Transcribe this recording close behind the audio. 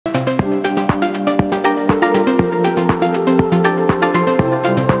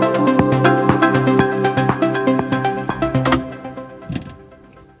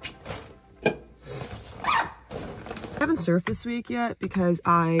surf this week yet because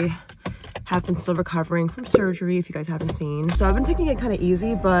I have been still recovering from surgery, if you guys haven't seen. So I've been taking it kind of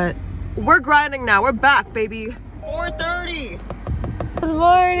easy, but we're grinding now. We're back, baby. 4:30. Good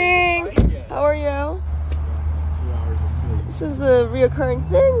morning. How are you? 2 hours of sleep. This is a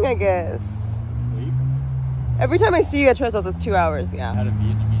reoccurring thing, I guess. Sleep? Every time I see you at Trestles, it's 2 hours, yeah. I had a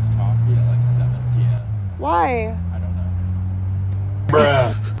Vietnamese coffee at like 7 p.m. Why? I don't know.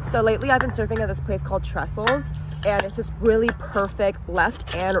 Bruh. So lately I've been surfing at this place called Trestles, and it's this really perfect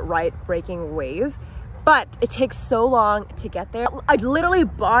left and right breaking wave, but it takes so long to get there. I literally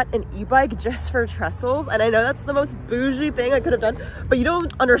bought an e-bike just for Trestles, and I know that's the most bougie thing I could have done, but you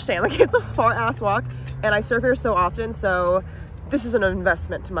don't understand, like, it's a far ass walk, and I surf here so often, so this is an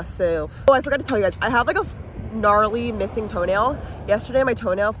investment to myself. Oh, I forgot to tell you guys, I have like a gnarly missing toenail. Yesterday my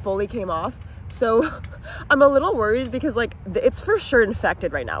toenail fully came off, so I'm a little worried because like it's for sure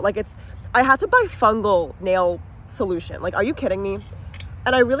infected right now. Like I had to buy fungal nail solution. Like, are you kidding me?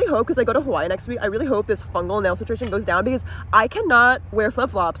 And I really hope, because I go to Hawaii next week, I really hope this fungal nail situation goes down, because I cannot wear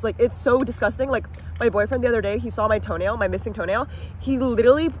flip-flops. Like, it's so disgusting. Like, my boyfriend the other day, he saw my toenail, my missing toenail. He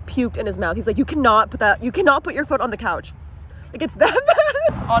literally puked in his mouth. He's like, you cannot put your foot on the couch. Like, it's that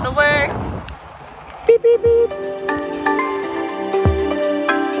bad. On the way. Beep, beep, beep.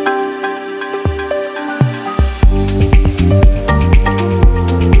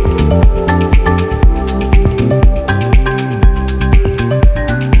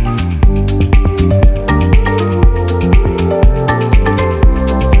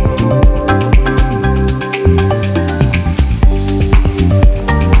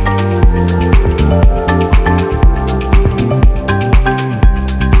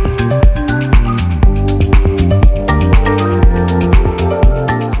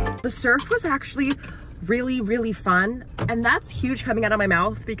 Surf was actually really fun, and that's huge coming out of my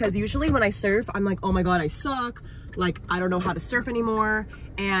mouth, because usually when I surf I'm like, oh my god, I suck, like I don't know how to surf anymore.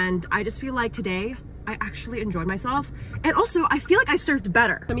 And I just feel like today I actually enjoyed myself, and also I feel like I surfed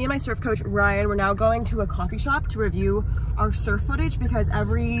better. So me and my surf coach Ryan, we're now going to a coffee shop to review our surf footage, because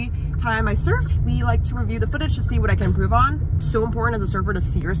every time I surf we like to review the footage to see what I can improve on. It's so important as a surfer to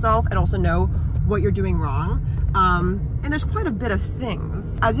see yourself and also know what you're doing wrong. And there's quite a bit of things.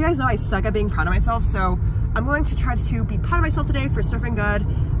 As you guys know, I suck at being proud of myself, so I'm going to try to be proud of myself today for surfing good.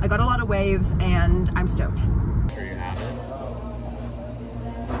 I got a lot of waves and I'm stoked. Sure you have it.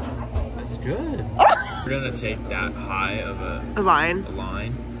 That's good. We're gonna take that high of a line.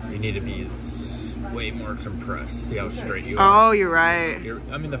 You need to be way more compressed. See how straight you are? Oh, you're right.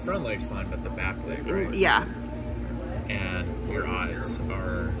 I mean, the front leg's fine, but the back leg, right? Yeah. And your eyes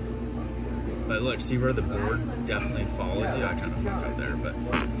are... But look, see where the board definitely follows you? I kind of fuck up there, but...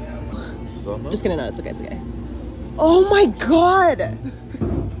 Just gonna know, it's okay, it's okay. Oh my god!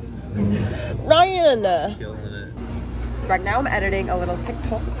 Ryan! Killing it. Right now I'm editing a little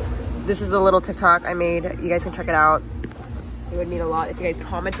TikTok. This is the little TikTok I made. You guys can check it out. It would mean a lot if you guys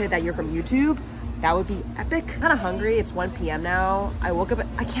commented that you're from YouTube. That would be epic. I'm kind of hungry. It's 1 p.m. now. I woke up,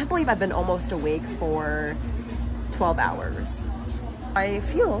 I can't believe I've been almost awake for 12 hours. I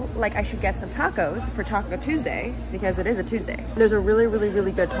feel like I should get some tacos for Taco Tuesday, because it is a Tuesday. There's a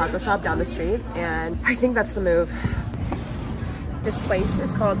really good taco shop down the street, and I think that's the move. This place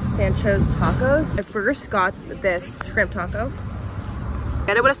is called Sancho's Tacos. I first got this shrimp taco.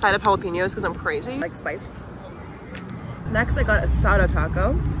 Get it with a side of jalapenos because I'm crazy, like spice. Next, I got a asado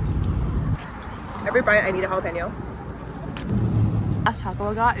taco. Every bite, I need a jalapeno. Last taco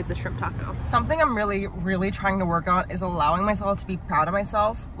I got is a shrimp taco. Something I'm really trying to work on is allowing myself to be proud of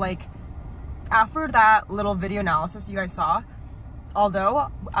myself. Like, after that little video analysis you guys saw, although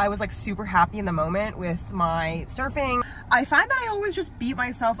I was like super happy in the moment with my surfing, I find that I always just beat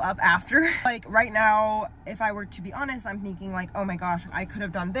myself up after. Like right now, if I were to be honest, I'm thinking like, oh my gosh, I could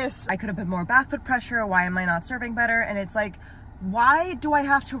have done this. I could have put more back foot pressure. Why am I not surfing better? And it's like, why do I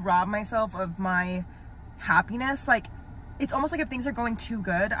have to rob myself of my happiness? Like, it's almost like if things are going too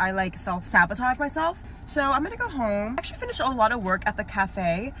good, I like self-sabotage myself. So I'm gonna go home. I actually finished a lot of work at the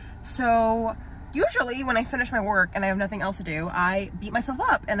cafe. So usually when I finish my work and I have nothing else to do, I beat myself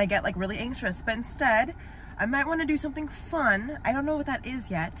up and I get like really anxious. But instead, I might want to do something fun. I don't know what that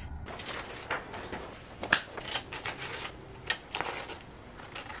is yet.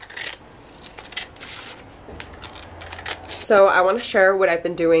 So I want to share what I've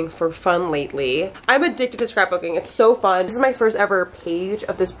been doing for fun lately. I'm addicted to scrapbooking. It's so fun. This is my first ever page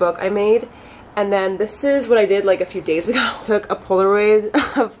of this book I made. And then this is what I did like a few days ago. Took a Polaroid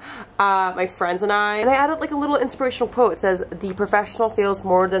of my friends and I added like a little inspirational quote. It says, "The professional feels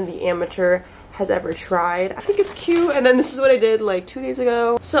more than the amateur has ever tried." I think it's cute. And then this is what I did like 2 days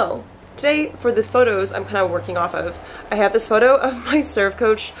ago. So Today, for the photos I'm kind of working off of, I have this photo of my surf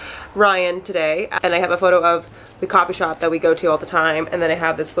coach, Ryan, today, and I have a photo of the coffee shop that we go to all the time, and then I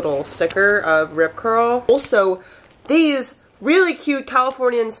have this little sticker of Rip Curl. Also, these really cute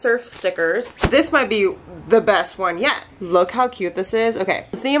Californian surf stickers. This might be the best one yet. Look how cute this is. Okay,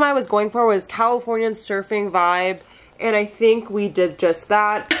 the theme I was going for was Californian surfing vibe, and I think we did just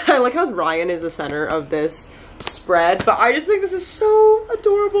that. I like how Ryan is the center of this spread, but I just think this is so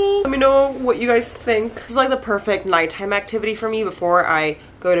adorable. Let me know what you guys think. This is like the perfect nighttime activity for me before I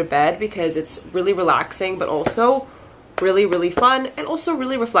go to bed because it's really relaxing, but also really fun and also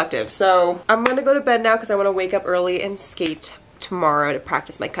really reflective. So I'm gonna go to bed now because I want to wake up early and skate tomorrow to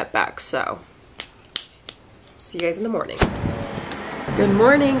practice my cutbacks. So see you guys in the morning. Good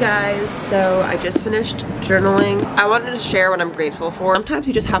morning, guys. So I just finished journaling. I wanted to share what I'm grateful for. Sometimes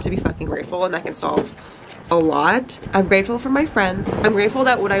you just have to be fucking grateful and that can solve a lot. I'm grateful for my friends. I'm grateful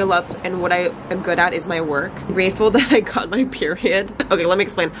that what I love and what I am good at is my work. I'm grateful that I got my period. Okay, let me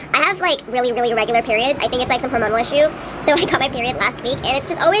explain. I have like really irregular periods. I think it's like some hormonal issue. So I got my period last week and it's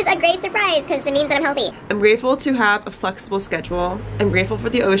just always a great surprise because it means that I'm healthy. I'm grateful to have a flexible schedule. I'm grateful for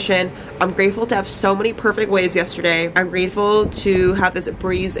the ocean. I'm grateful to have so many perfect waves yesterday. I'm grateful to have this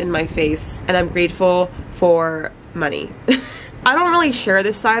breeze in my face, and I'm grateful for money. I don't really share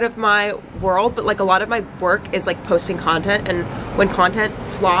this side of my world, but like a lot of my work is like posting content, and when content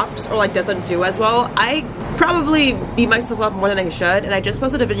flops or like doesn't do as well, I probably beat myself up more than I should. And I just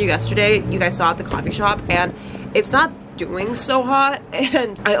posted a video yesterday, you guys saw at the coffee shop, and it's not doing so hot.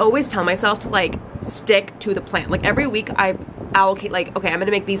 And I always tell myself to like stick to the plan. Like every week I allocate like, okay, I'm gonna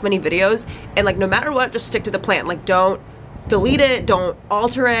make these many videos, and like no matter what, just stick to the plan. Like don't delete it, don't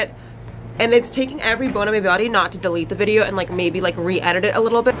alter it. And it's taking every bone in my body not to delete the video and like maybe like re-edit it a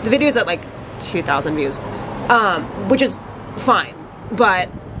little bit. The video is at like 2,000 views, which is fine, but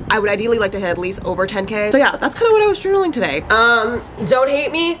I would ideally like to hit at least over 10K. So yeah, that's kind of what I was journaling today. Don't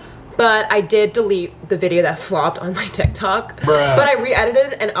hate me, but I did delete the video that flopped on my TikTok. Bruh. But I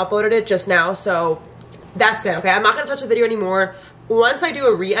re-edited and uploaded it just now, so that's it, okay? I'm not gonna touch the video anymore. Once I do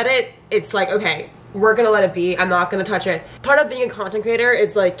a re-edit, it's like, okay, we're gonna let it be. I'm not gonna touch it. Part of being a content creator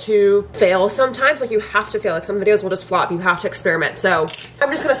is like to fail sometimes. Like you have to fail. Like some videos will just flop. You have to experiment. So I'm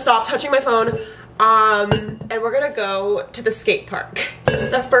just gonna stop touching my phone. And we're gonna go to the skate park.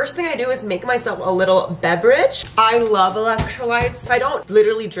 The first thing I do is make myself a little beverage. I love electrolytes. If I don't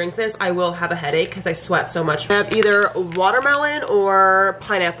literally drink this, I will have a headache because I sweat so much. I have either watermelon or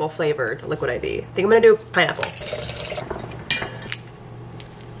pineapple flavored liquid IV. I think I'm gonna do pineapple.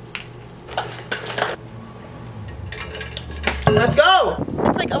 Let's go!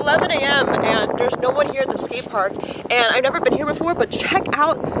 It's like 11 a.m. and there's no one here at the skate park, and I've never been here before, but check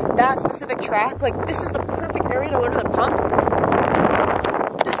out that specific track. Like, this is the perfect area to learn how to pump.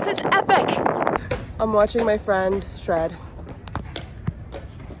 This is epic! I'm watching my friend shred.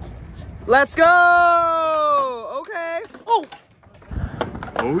 Let's go! Okay. Oh!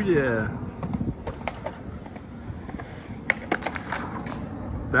 Oh yeah.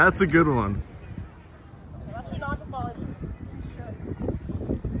 That's a good one.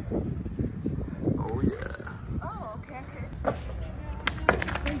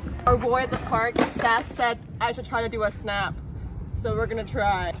 Our boy at the park, Seth, said I should try to do a snap. So we're gonna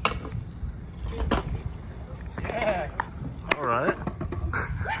try. Yeah. All right.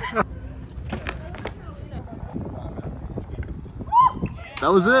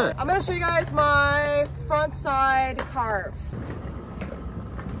 That was it. I'm gonna show you guys my front side carve.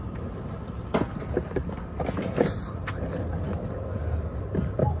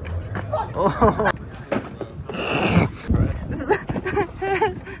 Oh.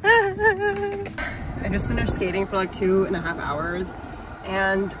 I just finished skating for like 2.5 hours,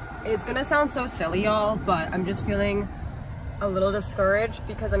 and it's gonna sound so silly, y'all, but I'm just feeling a little discouraged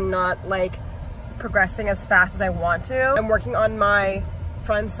because I'm not like progressing as fast as I want to. I'm working on my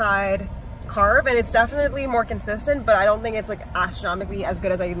front side carve, and it's definitely more consistent, but I don't think it's like astronomically as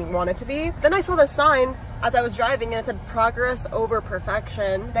good as I want it to be. Then I saw the sign as I was driving and it said progress over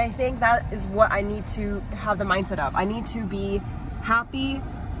perfection. And I think that is what I need to have the mindset of. I need to be happy.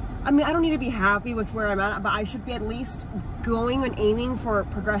 I mean, I don't need to be happy with where I'm at, but I should be at least going and aiming for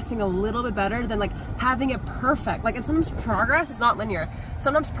progressing a little bit better than like having it perfect. Like, and sometimes progress is not linear.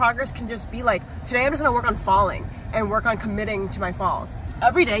 Sometimes progress can just be like, today I'm just gonna work on falling and work on committing to my falls.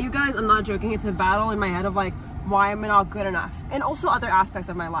 Every day, you guys, I'm not joking, it's a battle in my head of like, why am I not good enough? And also other aspects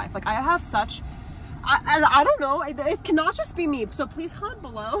of my life. Like, I have such, I don't know, it cannot just be me, so please comment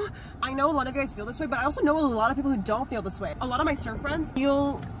below. I know a lot of you guys feel this way, but I also know a lot of people who don't feel this way. A lot of my surf friends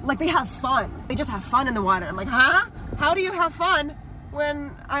feel like they have fun. They just have fun in the water. I'm like, huh? How do you have fun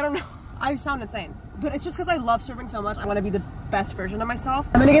when, I don't know. I sound insane, but it's just because I love surfing so much. I want to be the best version of myself.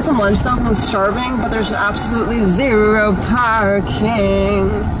 I'm gonna get some lunch though, I'm starving, but there's absolutely zero parking.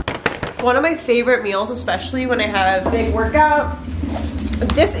 One of my favorite meals, especially when I have a big workout,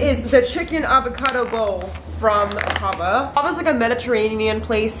 this is the chicken avocado bowl from Adobe. Adobe's like a Mediterranean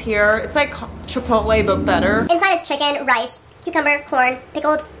place here. It's like Chipotle, but better. Inside is chicken, rice, cucumber, corn,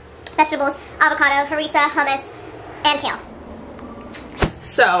 pickled vegetables, avocado, harissa, hummus, and kale.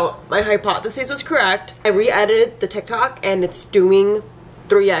 So, my hypothesis was correct. I re-edited the TikTok and it's doing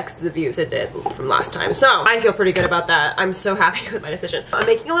 3x the views it did from last time. So, I feel pretty good about that. I'm so happy with my decision. I'm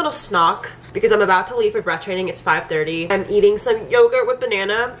making a little snack because I'm about to leave for breath training. It's 5:30. I'm eating some yogurt with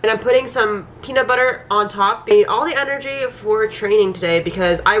banana and I'm putting some peanut butter on top. I need all the energy for training today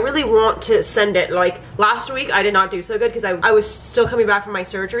because I really want to send it. Like last week, I did not do so good because I was still coming back from my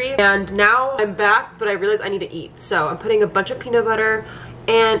surgery and now I'm back, but I realized I need to eat. So, I'm putting a bunch of peanut butter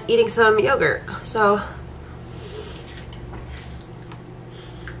and eating some yogurt. So,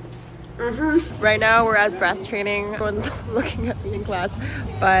 right now we're at breath training. Everyone's looking at me in class,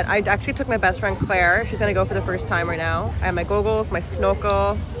 but I actually took my best friend Claire. She's gonna go for the first time right now. I have my goggles, my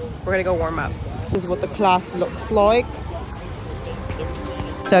snorkel. We're gonna go warm up. This is what the class looks like.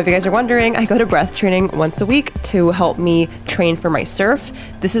 So if you guys are wondering, I go to breath training once a week to help me train for my surf.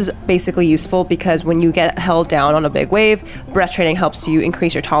 This is basically useful because when you get held down on a big wave, breath training helps you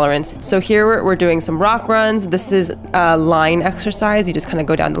increase your tolerance. So here we're doing some rock runs. This is a line exercise. You just kind of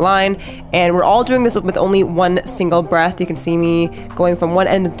go down the line and we're all doing this with only one single breath. You can see me going from one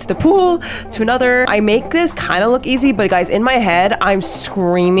end to the pool to another. I make this kind of look easy, but guys, in my head, I'm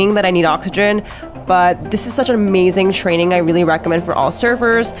screaming that I need oxygen. But this is such an amazing training I really recommend for all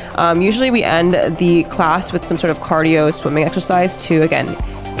surfers. Usually we end the class with some sort of cardio swimming exercise to, again,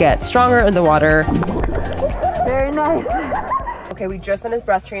 get stronger in the water. Very nice. Okay, we just finished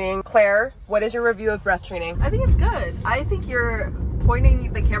breath training. Claire, what is your review of breath training? I think it's good. I think you're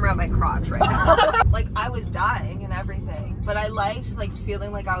pointing the camera at my crotch right now. Like, I was dying and everything, but I liked, like,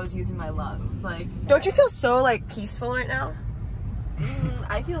 feeling like I was using my lungs. Like, don't you feel so, like, peaceful right now?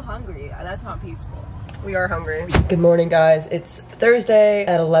 I feel hungry. That's not peaceful. We are hungry. Good morning, guys. It's Thursday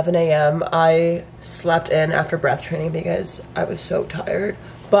at 11 a.m. I slept in after breath training because I was so tired.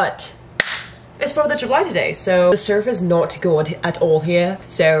 But it's 4th of July today, so the surf is not good at all here.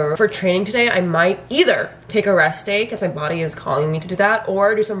 So for training today, I might either take a rest day because my body is calling me to do that,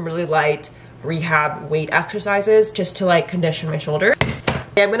 or do some really light rehab weight exercises just to like condition my shoulder.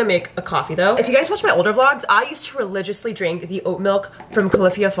 I'm gonna make a coffee though. If you guys watch my older vlogs, I used to religiously drink the oat milk from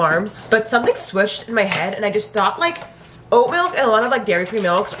Califia Farms, but something switched in my head and I just thought like oat milk and a lot of like dairy-free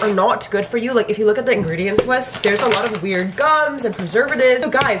milks are not good for you. Like if you look at the ingredients list, there's a lot of weird gums and preservatives. So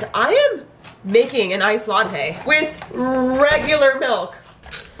guys, I am making an iced latte with regular milk.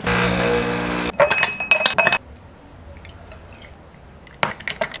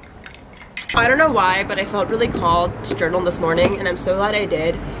 I don't know why, but I felt really called to journal this morning, and I'm so glad I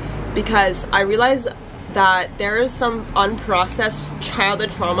did because I realized that there is some unprocessed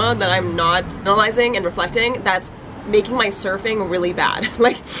childhood trauma that I'm not analyzing and reflecting that's making my surfing really bad.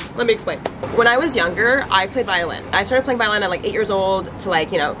 Like, let me explain. When I was younger, I played violin. I started playing violin at like 8 years old to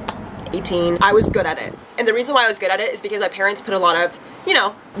like, you know, 18. I was good at it. And the reason why I was good at it is because my parents put a lot of, you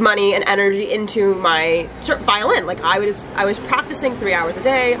know, money and energy into my violin. Like I was practicing 3 hours a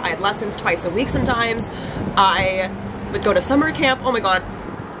day. I had lessons twice a week sometimes. I would go to summer camp. Oh my God.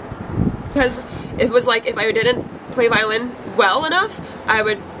 Because it was like if I didn't play violin well enough, I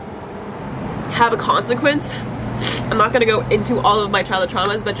would have a consequence. I'm not gonna go into all of my childhood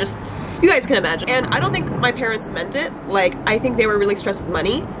traumas, but just you guys can imagine. And I don't think my parents meant it. Like, I think they were really stressed with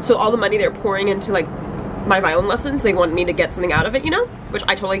money. So all the money they're pouring into like my violin lessons, they want me to get something out of it, you know? Which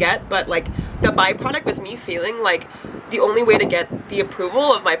I totally get, but like the byproduct was me feeling like the only way to get the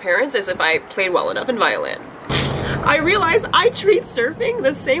approval of my parents is if I played well enough in violin. I realized I treat surfing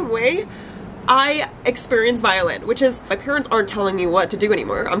the same way I experience violin, which is my parents aren't telling me what to do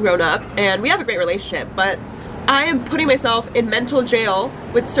anymore. I'm grown up and we have a great relationship, but I am putting myself in mental jail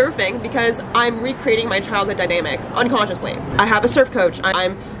with surfing because I'm recreating my childhood dynamic unconsciously. I have a surf coach.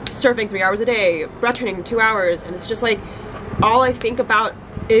 I'm surfing 3 hours a day, breath training 2 hours, and it's just like all I think about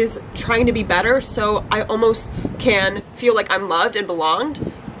is trying to be better so I almost can feel like I'm loved and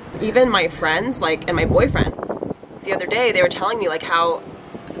belonged. Even my friends, like, and my boyfriend, the other day they were telling me like how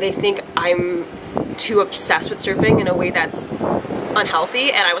they think I'm too obsessed with surfing in a way that's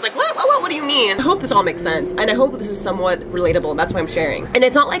unhealthy, and I was like, what do you mean? I hope this all makes sense, and I hope this is somewhat relatable, and that's why I'm sharing. And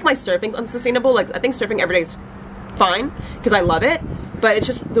it's not like my surfing's unsustainable. Like, I think surfing every day is fine, because I love it, but it's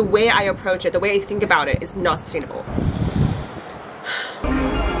just the way I approach it, the way I think about it is not sustainable.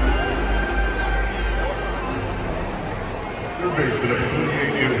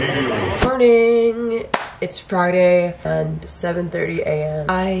 Morning. It's Friday and 7:30 a.m.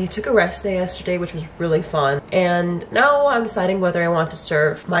 I took a rest day yesterday, which was really fun. And now I'm deciding whether I want to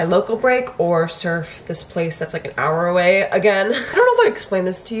surf my local break or surf this place that's like an hour away. Again, I don't know if I explained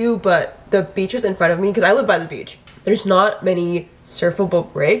this to you, but the beach is in front of me because I live by the beach. There's not many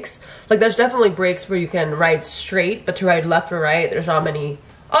surfable breaks. Like there's definitely breaks where you can ride straight, but to ride left or right, there's not many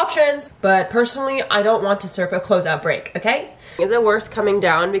options. But personally, I don't want to surf a closeout break, okay? Is it worth coming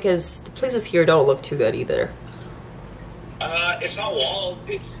down? Because the places here don't look too good either. It's not walled.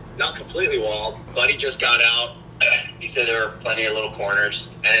 It's not completely walled. Buddy just got out. He said there were plenty of little corners,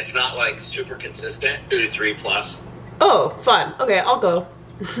 and it's not like super consistent, 2 to 3 plus. Oh, fun. Okay, I'll go.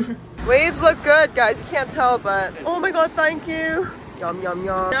 Waves look good, guys. You can't tell, but Oh my god, thank you. yum, yum,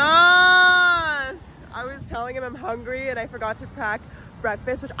 yum. Yes! I was telling him I'm hungry and I forgot to pack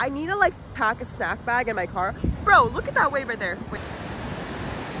breakfast, which I need to like pack a snack bag in my car. Bro, look at that wave right there. Wait.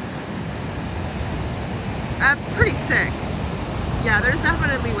 That's pretty sick. Yeah, there's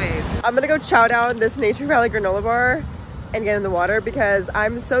definitely waves. I'm gonna go chow down this Nature Valley granola bar and get in the water because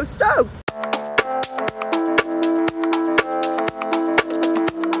I'm so stoked.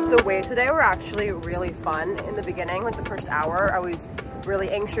 The waves today were actually really fun in the beginning. Like the first hour, I was really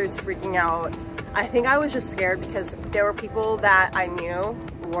anxious, freaking out. I think I was just scared because there were people that I knew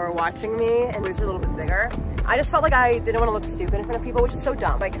were watching me and waves were a little bit bigger. I just felt like I didn't want to look stupid in front of people, which is so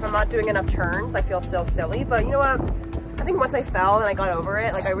dumb. Like if I'm not doing enough turns, I feel so silly. But you know what? I think once I fell and I got over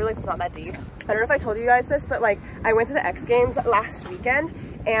it, like I realized it's not that deep. I don't know if I told you guys this, but like I went to the X Games last weekend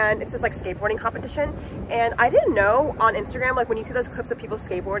and it's this like skateboarding competition. And I didn't know on Instagram, like when you see those clips of people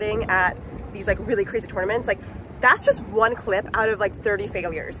skateboarding at these like really crazy tournaments, like that's just one clip out of like 30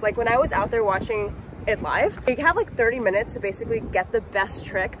 failures. Like when I was out there watching it live, you have like 30 minutes to basically get the best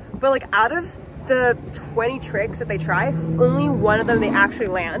trick, but like out of the 20 tricks that they try, only one of them they actually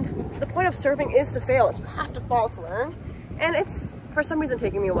land. The point of surfing is to fail. You have to fall to learn, and it's for some reason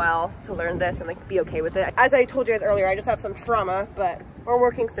taking me a while to learn this and like be okay with it. As I told you guys earlier, I just have some trauma, but we're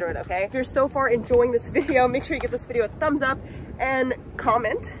working through it, okay? If you're so far enjoying this video, make sure you give this video a thumbs up and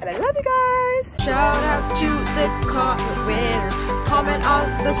comment, and I love you guys. Shout out to the comment winner. Comment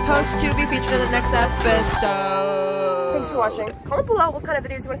on this post to be featured in the next episode. Thanks for watching. Comment below what kind of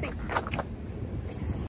videos you want to see.